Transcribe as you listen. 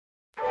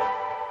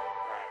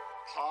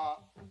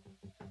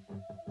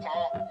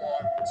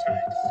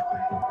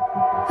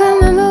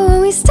Remember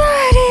when we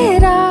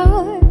started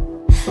out?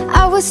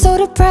 I was so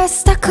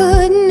depressed I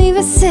couldn't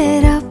even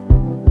sit up.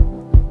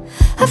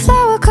 A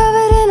flower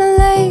covered in a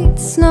late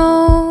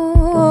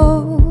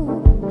snow.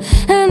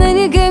 And then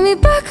you gave me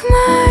back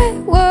my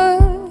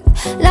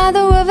worth. Neither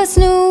of us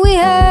knew we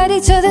had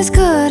each other's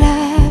good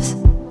halves.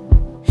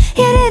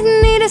 You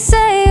didn't need to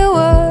say a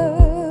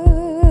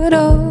word,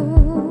 oh.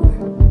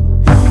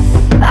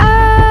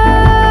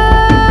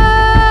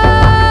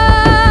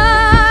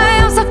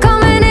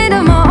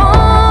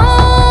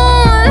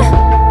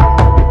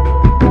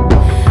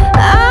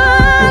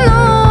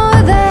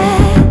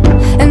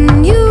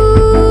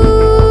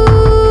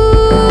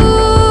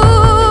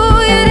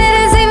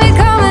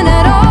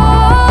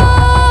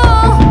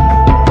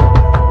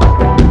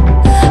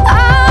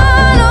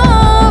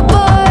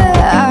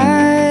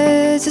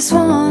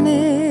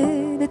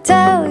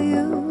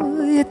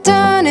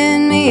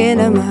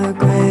 My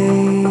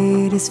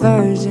greatest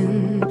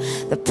version,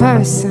 the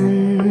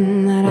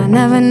person that I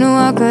never knew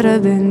I could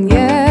have been.